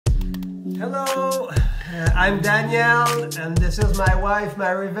Hello, I'm Daniel, and this is my wife,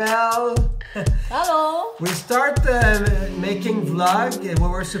 Maribel. Hello. We start making vlog. We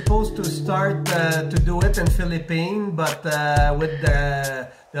were supposed to start to do it in Philippines, but with the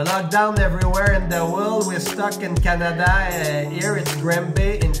lockdown everywhere in the world, we're stuck in Canada. Here it's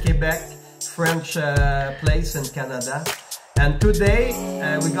Granby in Quebec, French place in Canada. And today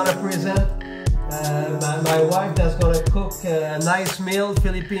we're gonna present my wife that's gonna cook a nice meal,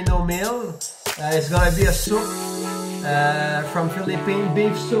 Filipino meal. It's gonna be a soup from Philippine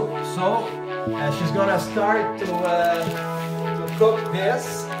beef soup. So she's gonna start to cook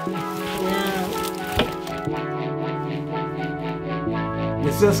this. Yeah.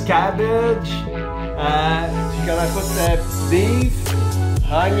 This is cabbage. She's gonna put the beef,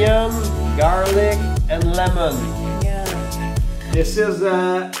 onion, garlic, and lemon. This is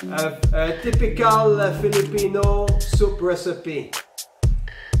a typical Filipino soup recipe.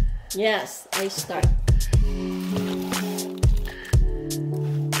 Yes, I start.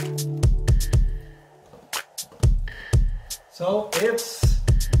 So it's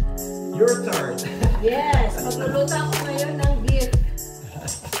your turn. Yes, magluluto ako ngayon ng beef.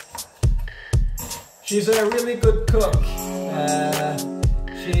 She's a really good cook.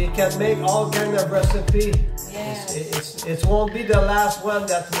 She can make all kind of recipe. Yes. It won't be the last one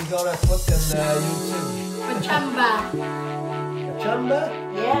that we're gonna put in YouTube. Pachamba. Pachamba?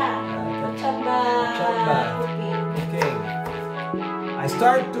 Yeah. Pachamba. Okay. I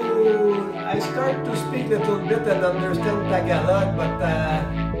start to speak a little bit and understand Tagalog, but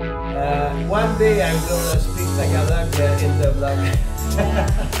one day I will speak Tagalog in the vlog.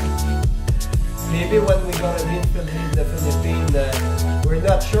 Maybe when we're gonna be in the Philippines, we're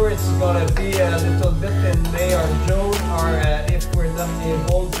not sure it's gonna be a little bit in May or June, or if we're not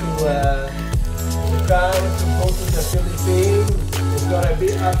able to go to the Philippines, it's gonna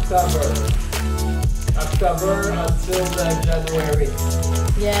be October until January.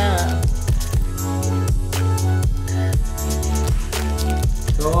 Yeah.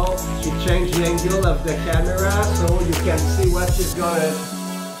 So she changed the angle of the camera so you can see what she's gonna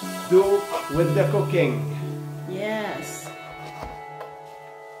do with the cooking. Yes.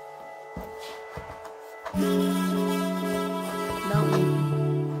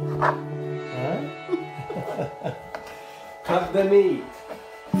 Huh? Cut the meat.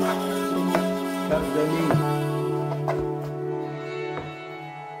 Cut the meat.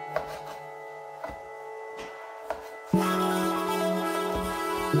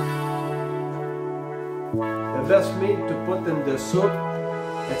 The best meat to put in the soup.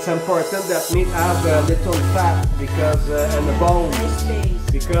 It's important that meat have a little fat because and a bone,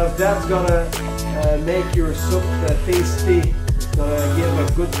 because that's gonna make your soup tasty. It's gonna give a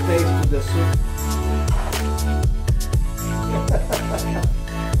good taste to the soup.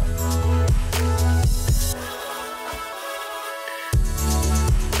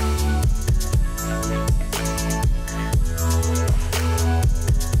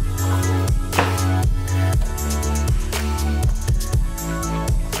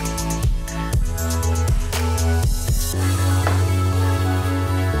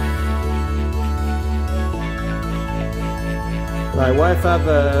 My wife have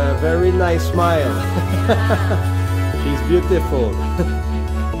a very nice smile. She's beautiful.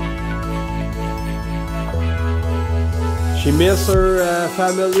 She miss her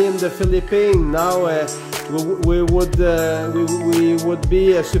family in the Philippines. Now we would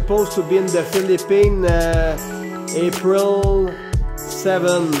be supposed to be in the Philippines April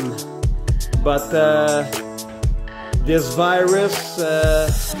 7, but this virus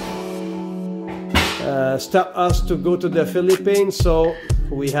stop us to go to the Philippines, so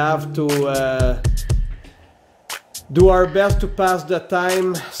we have to do our best to pass the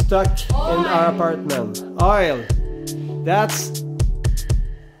time stuck in our apartment. Oil, that's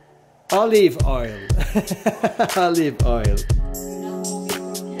olive oil. Olive oil.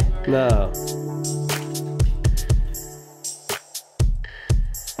 No.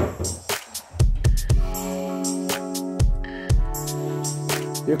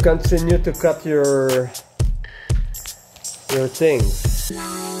 You continue to cut your things.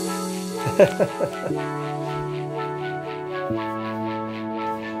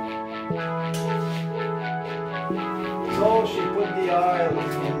 So she put the oil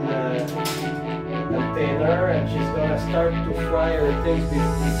in the container and she's gonna start to fry her things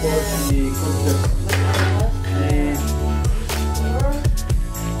before she cooks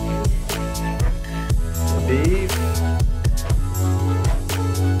the beef.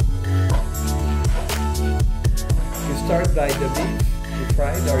 Start by the beef. You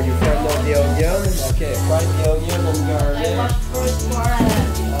fried or you fried the onion? Okay, fried the onion and garlic. I wash first for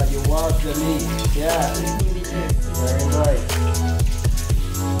you wash the meat. Yeah, very nice.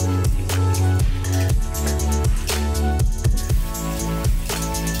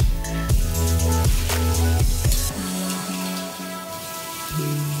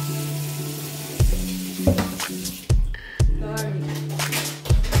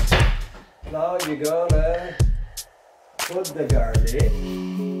 Now you're gonna put the garlic.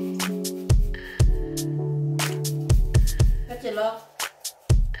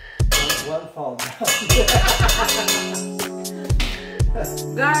 One fall down.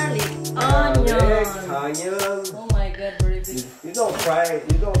 Garlic, Garlic, onion. onion. Oh my God, very big. You don't fry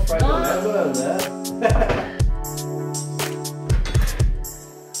the lemon,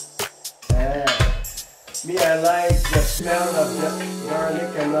 Me, I like the smell of the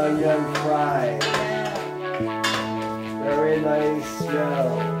garlic and onion fry. Very nice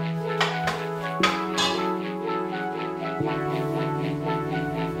smell.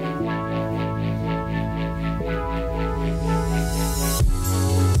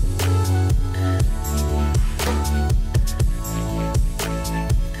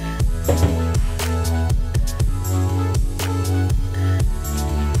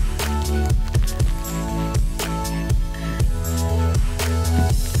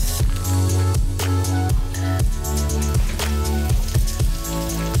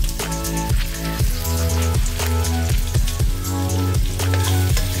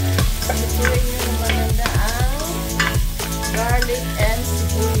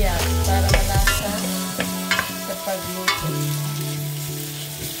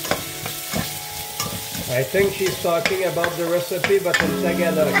 I think she's talking about the recipe, but in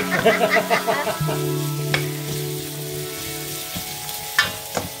Tagalog.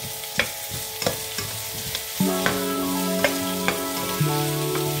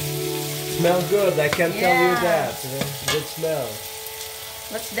 Smell good, I can tell you that. Good smell.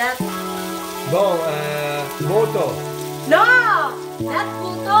 What's that? Bon, boto. No! Not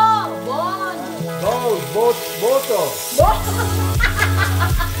puto! Bon! Boto. Bon!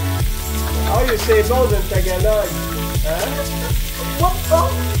 How you say bone in Tagalog? Huh? Boto!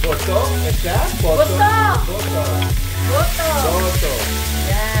 Boto? Is that? Boto. Boto! Boto. Boto.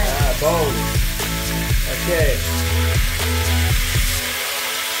 Yeah. Ah, bone. Okay.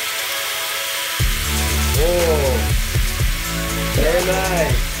 Oh. Very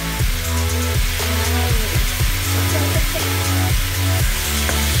nice.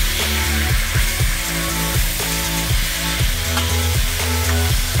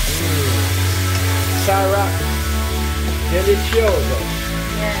 Sarah, delicioso.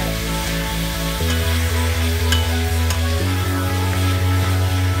 Yeah.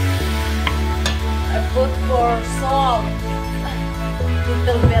 I put for salt.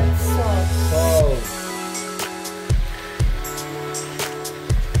 Little bit salt. Salt.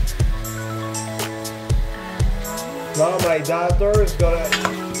 Now my daughter is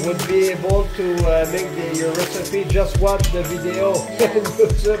would be able to make your recipe. Just watch the video on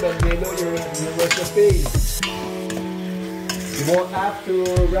YouTube and they know your recipe. You won't have to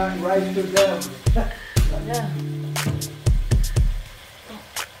write to them. Yeah.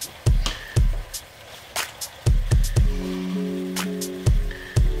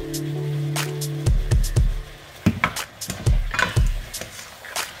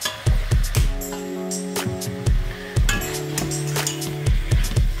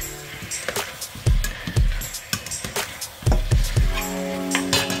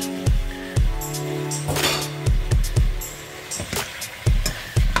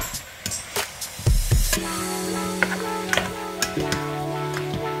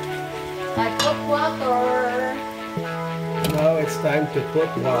 I put water. Now it's time to put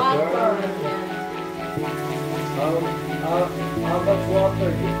water. How much water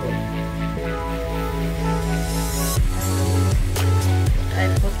you put? I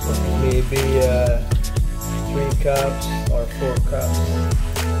put for me. Maybe 3 cups or 4 cups.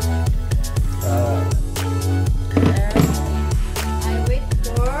 I wait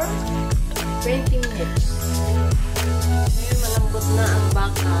for 20 minutes. Ngayon malambot na ang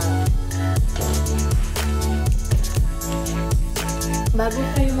bakal. Bago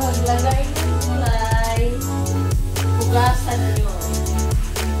kayo maglagay ng gulay, hugasan nyo.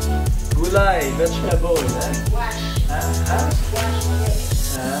 Gulay, vegetable, eh? Wash. Huh? Wash it.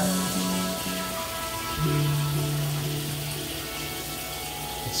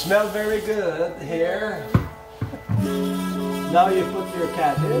 It smells very good here. Now you put your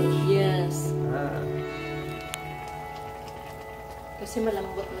cabbage. Yes. Kasi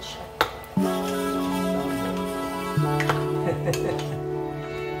malambot na siya.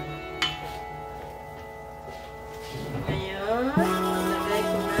 Ngayon, ilagay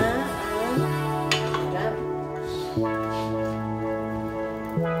ko na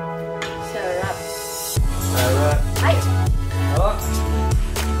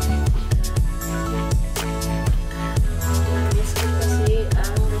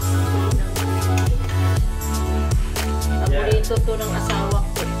ng asawa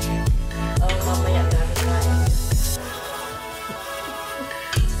ko. Oh, mamaya gamit tayo.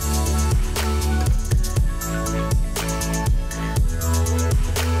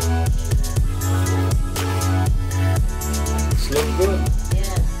 It's look good.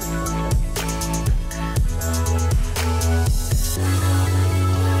 Yes.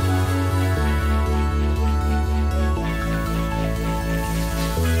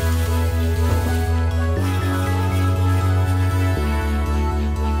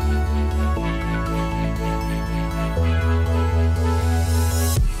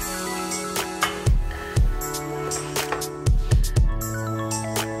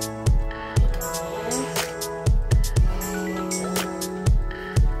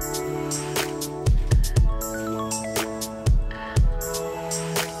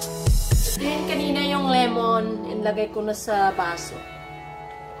 Yun kanina yung lemon, inlagay ko na sa baso.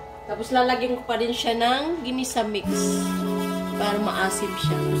 Tapos lalagyan ko pa din siya ng ginisa mix para maasim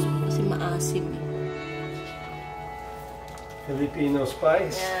siya. Gusto ko kasi maasim. Filipino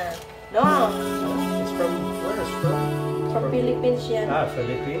spice. Yeah. No. It's from where? It's From Philippines yan. Ah,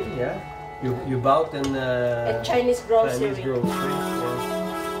 Philippine, yeah. You bought in At Chinese grocery. Chinese grocery. Yeah.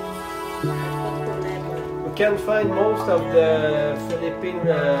 But for lemon. We can find most of the Philippine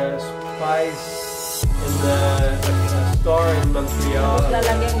spice in a store in Montreal. Tapos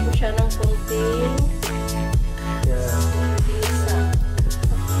lalagyan ko siya ng konting Yeah. ginisa.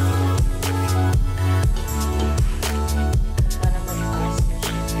 Para mag-asim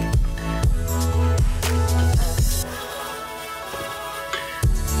siya.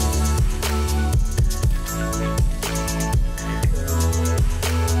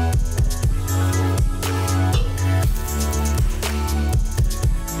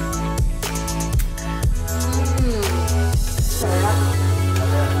 Sarap.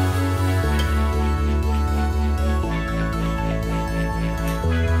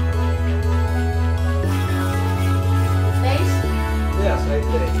 Taste? Yes, I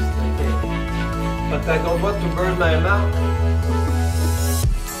taste. Okay. But I don't want to burn my mouth.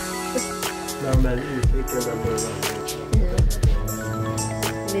 Normally, you take a number one.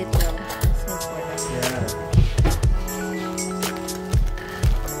 Wait lang. That's important. Yeah.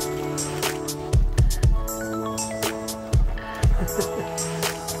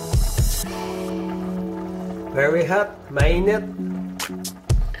 Very hot, mainit.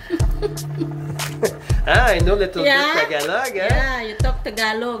 I know little bit Tagalog, eh? Yeah, you talk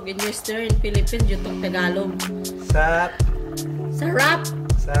Tagalog. In Western Philippines, you talk Tagalog. Sarap, Sarap.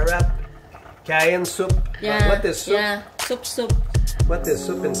 sarap. Kain soup. Yeah. What is soup? Yeah, soup. What is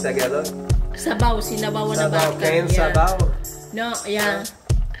soup in Tagalog? Sabaw, sinabaw na Sabaw, baka. kain Yeah. sabaw. No, yeah.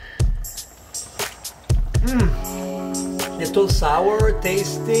 Little sour,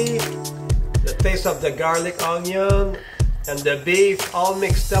 tasty. The taste of the garlic onion and the beef all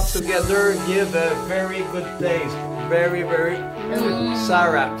mixed up together give a very good taste. Very, very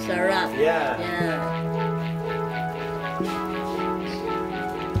sarap. Sarap. Yeah. Yeah.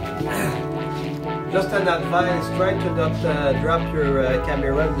 Just an advice, try to not drop your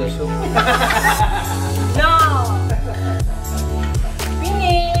camera in the soup. No!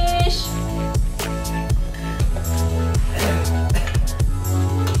 Finish!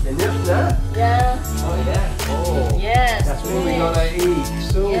 Enough na? Yeah. Oh yeah. Oh. Yes. That's what we're gonna eat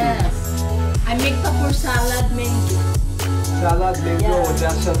soon. Yes. I make pa for salad mango. Salad mango, Yeah.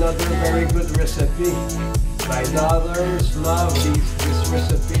 that's another very good recipe. My daughters love this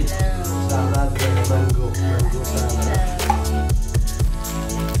recipe. Yeah. Salad and mango salad.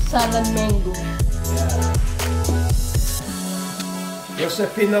 Salad mango. Yeah.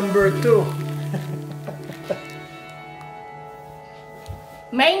 Recipe number 2.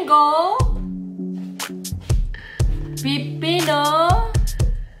 Mango, pipino,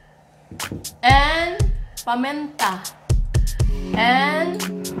 and pimenta. And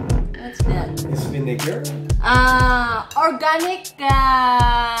what's that? It's vinegar. Organic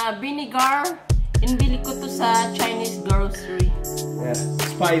vinegar. Inbili ko to sa Chinese grocery. Yeah.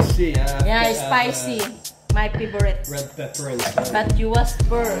 Spicy. Yeah, spicy. My favorite. Red pepper inside. But you wash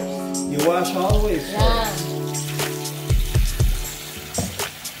first. You wash always. Yeah.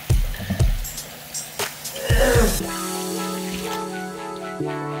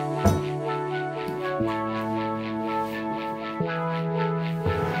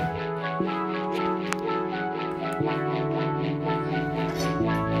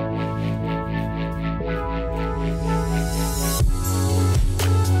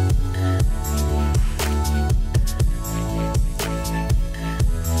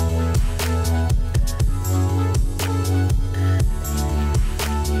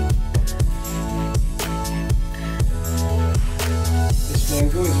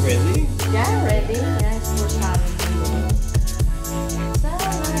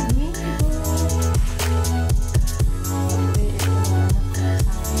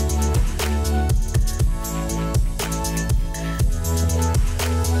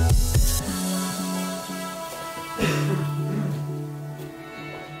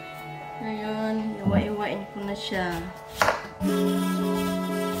 siya.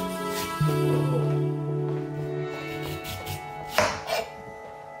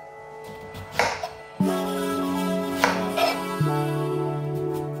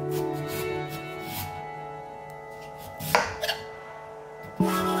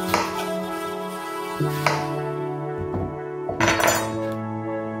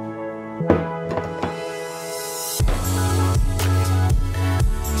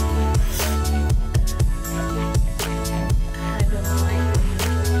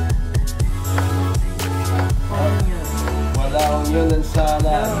 Onion and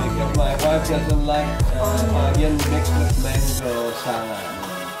salad because my wife doesn't like onion mixed with mango salad.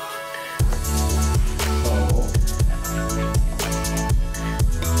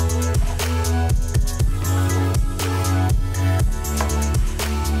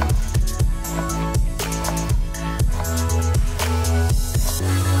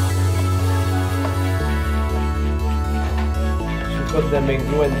 So put the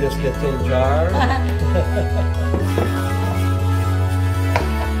mango in this little jar.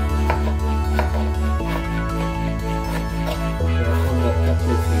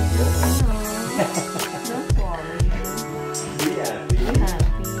 Don't worry. Be happy. Be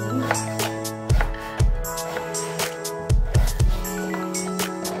happy.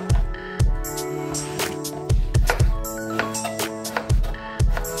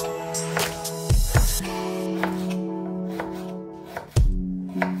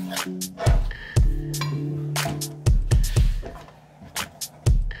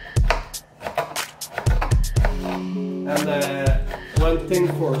 And one thing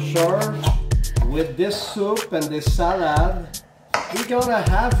for sure, with this soup and this salad, we're gonna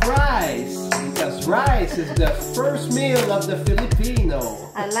have rice, because rice is the first meal of the Filipino.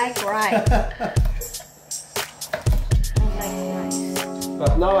 I like rice. I like rice.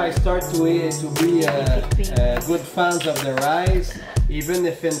 But now I start to be good fans of the rice. Even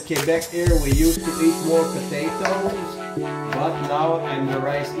if in Quebec here we used to eat more potatoes, but now I'm the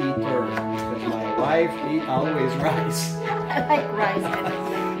rice eater because my wife eats always rice. I like rice. I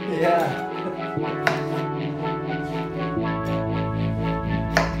don't like Yeah.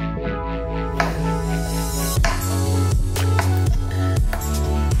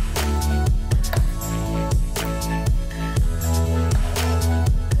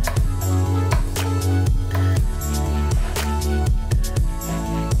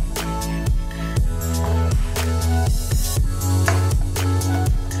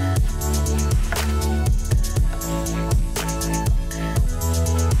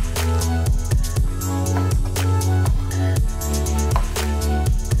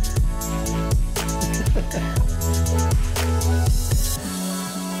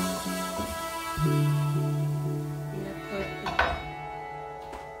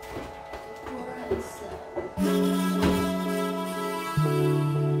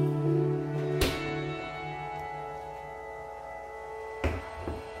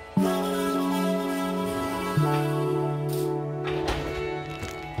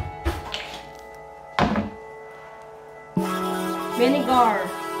 Vinegar.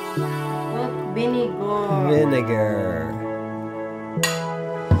 Put vinegar. Vinegar.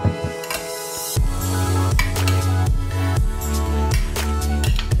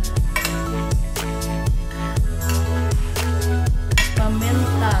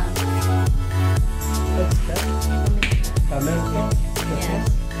 Pimenta. What's that? Pimento? Yes.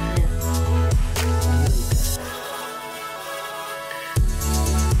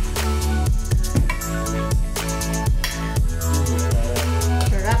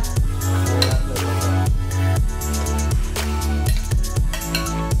 Sarap.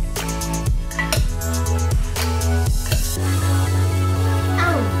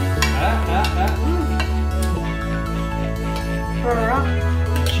 Sarap.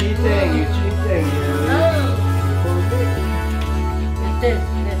 You cheating. It is.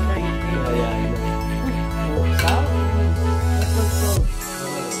 That's right. Yeah, I know. Salt?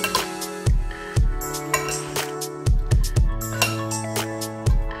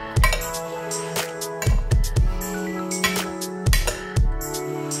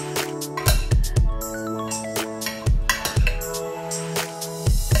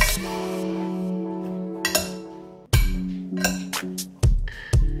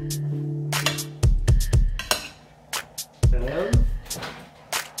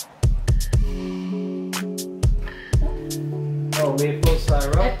 Oh, maple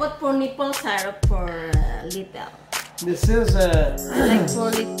syrup. I put for nipple syrup for little. This is Like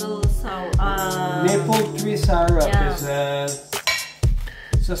for little sour. maple tree syrup. Yeah.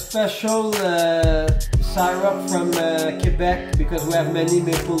 It's a special syrup from Quebec because we have many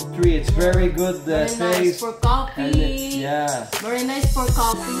maple tree. It's very good very taste. Nice for coffee. Yeah. Very nice for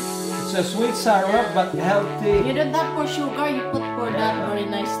coffee. It's a sweet syrup but healthy. You don't have for sugar, you put for that. Very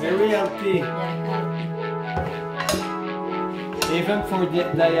nice. Very healthy. Yeah, healthy. Even for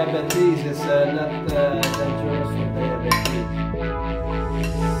diabetes, it's not dangerous for diabetes.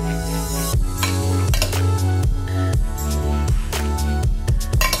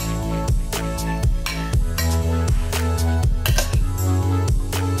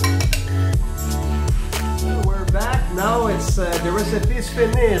 We're back. Now it's the recipe is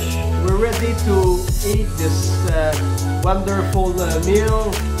finished. We're ready to eat this wonderful meal.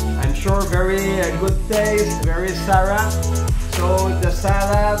 I'm sure very good taste, very syrup. So the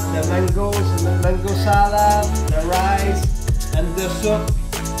salad, the mango salad, the rice, and the soup,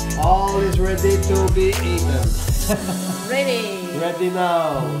 all is ready to be eaten. Ready. Ready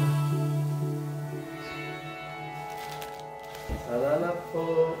now. Salamat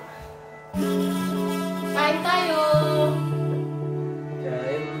po. Kain tayo.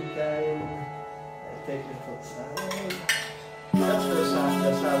 Kain. I take it for salad. That's for the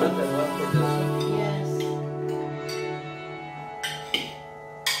salad and what for the soup? Yes.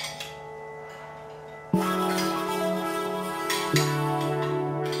 Thank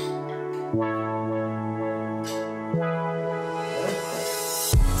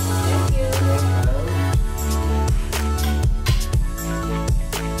you.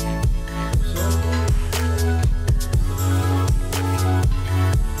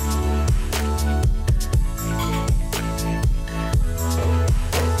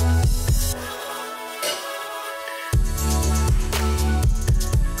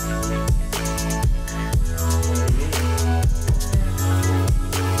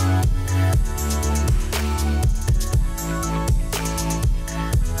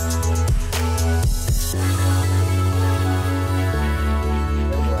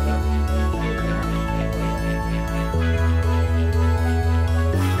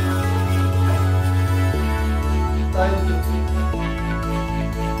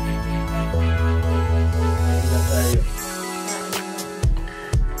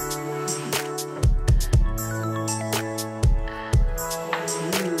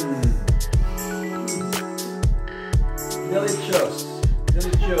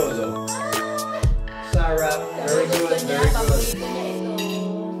 Delicioso. Syrup, very good, very good. Paborito niya ito.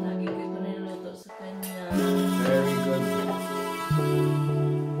 Lagi ko ito niluto sa kanya. Very good.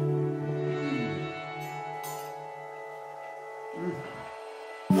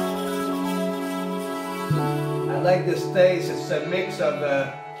 I like this taste. It's a mix of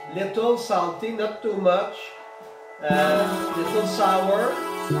little salty, not too much, little sour,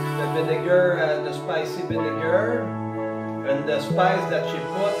 the vinegar, the spicy vinegar, and the spice that she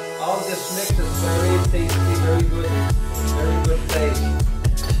put. All this mix is very tasty, very good taste.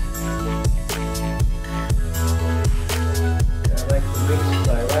 I like to mix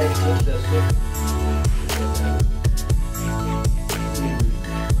my rice with the soup.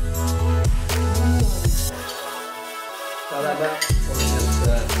 Salamat for this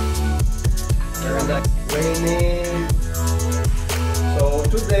very nice raining. So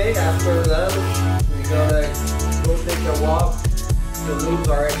today after lunch we're gonna go take a walk to lose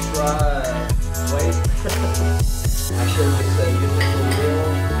our extra weight after this beautiful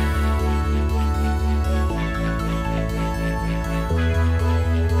meal.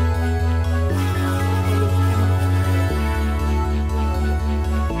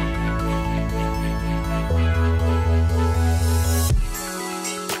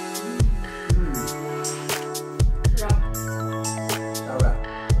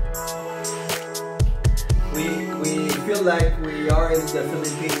 We feel like we are in the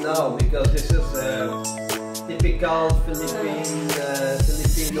Philippines now because this is a typical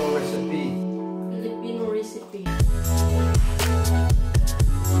Filipino recipe. Filipino recipe.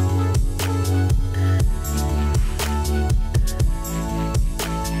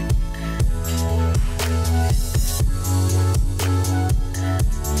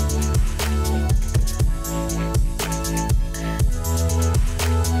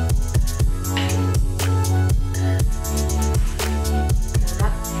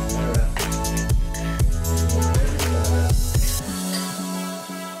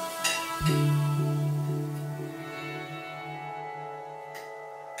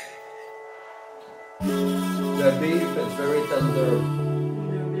 The beef is very tender.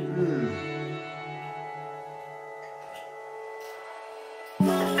 Mm.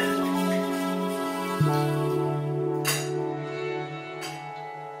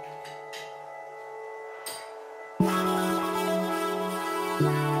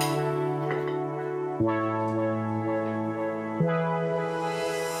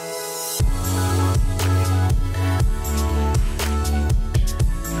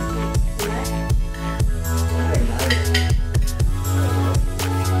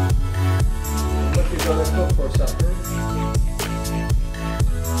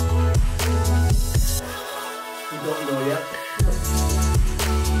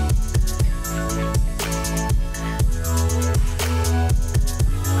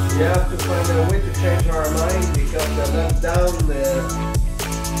 we have to find a way to change our mind because the lockdown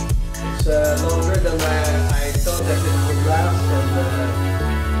it's longer than I thought that it would last, and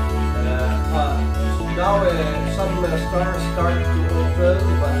now some stores start to open,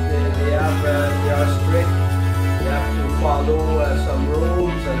 but they are strict. We have to follow some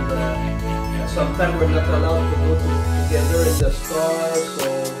rules, and sometimes we're not allowed to go together in the store, so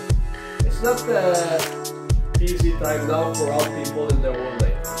it's not easy time now for all people in the world.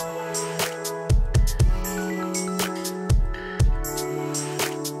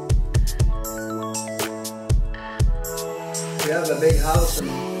 We have a big house in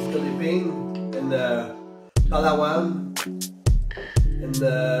Philippines, in Palawan, in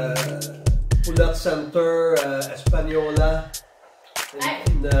the Pulat Center, Espanola,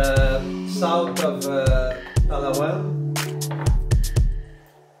 in the south of Palawan.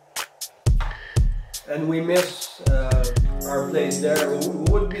 And we miss our place there. We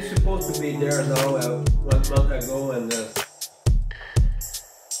would be supposed to be there now 1 month ago, and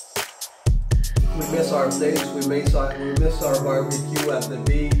we miss our place. We miss our barbecue at the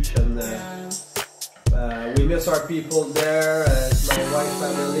beach, and we miss our people there. My wife's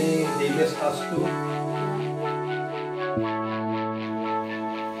family, they miss us too.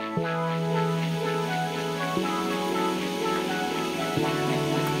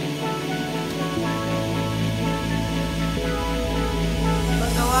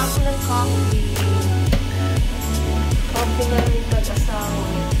 Magawa ko ng coffee. Coffee namin mag-asawa.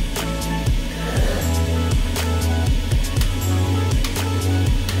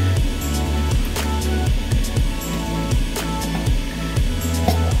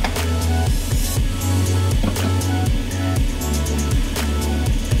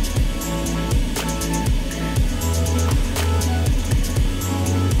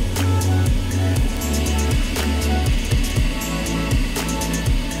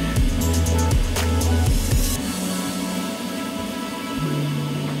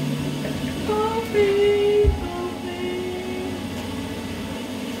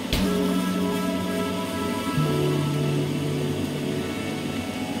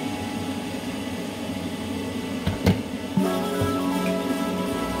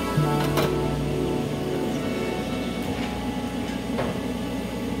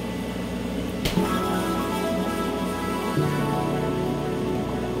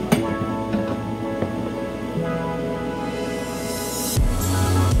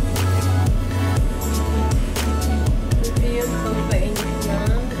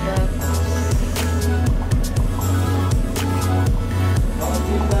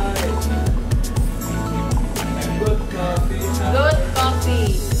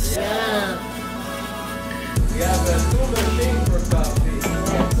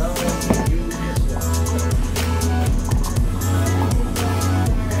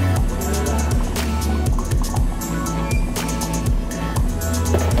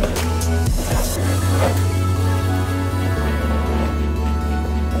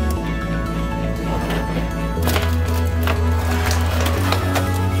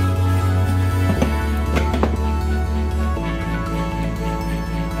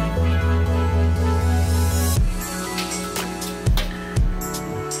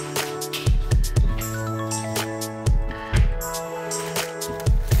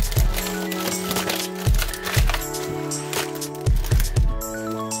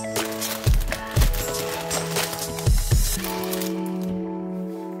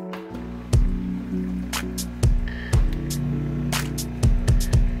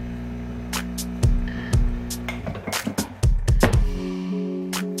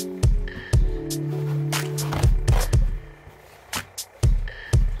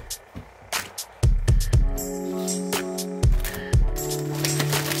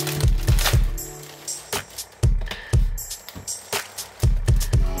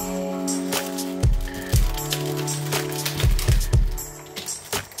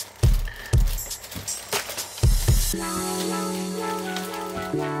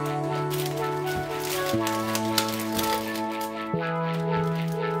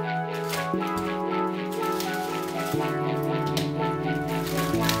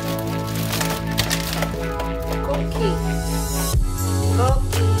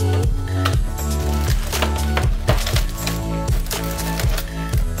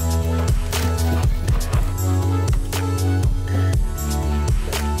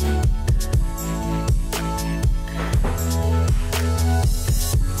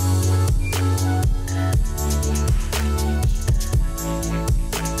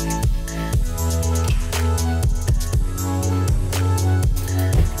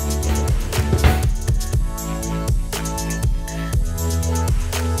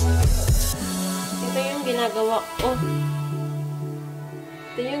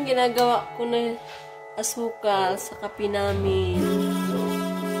 ginagawa ko na asukal sa kape namin.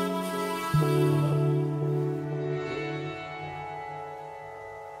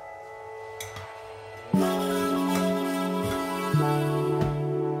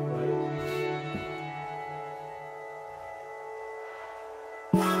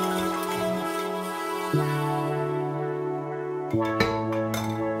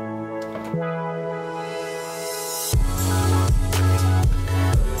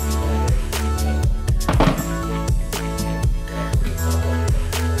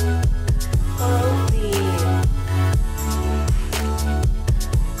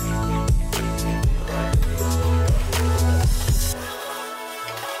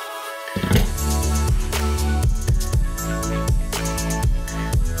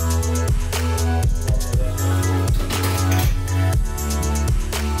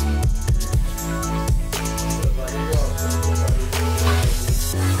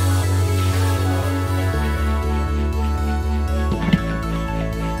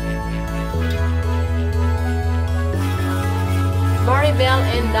 Bell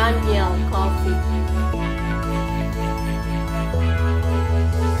and Daniel coffee.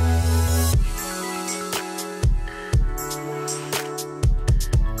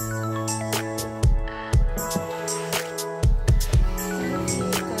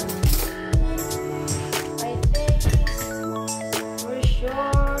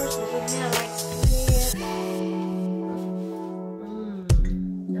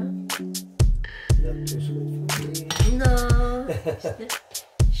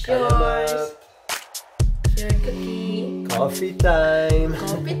 Salamat. Your cookie. Coffee time.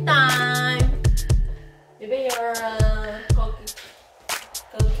 Coffee time. Maybe your cookie.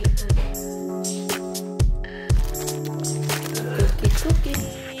 Cookie.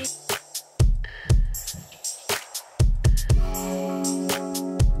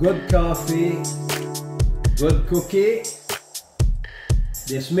 Good coffee. Good cookie.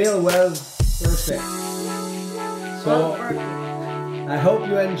 They smell well. Perfect. So I hope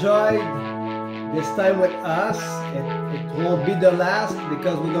you enjoyed this time with us. It won't be the last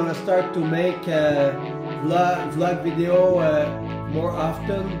because we're gonna start to make vlog video more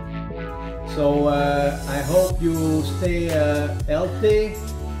often. So I hope you stay healthy,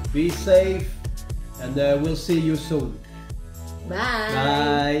 be safe, and we'll see you soon.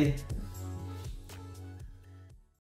 Bye. Bye.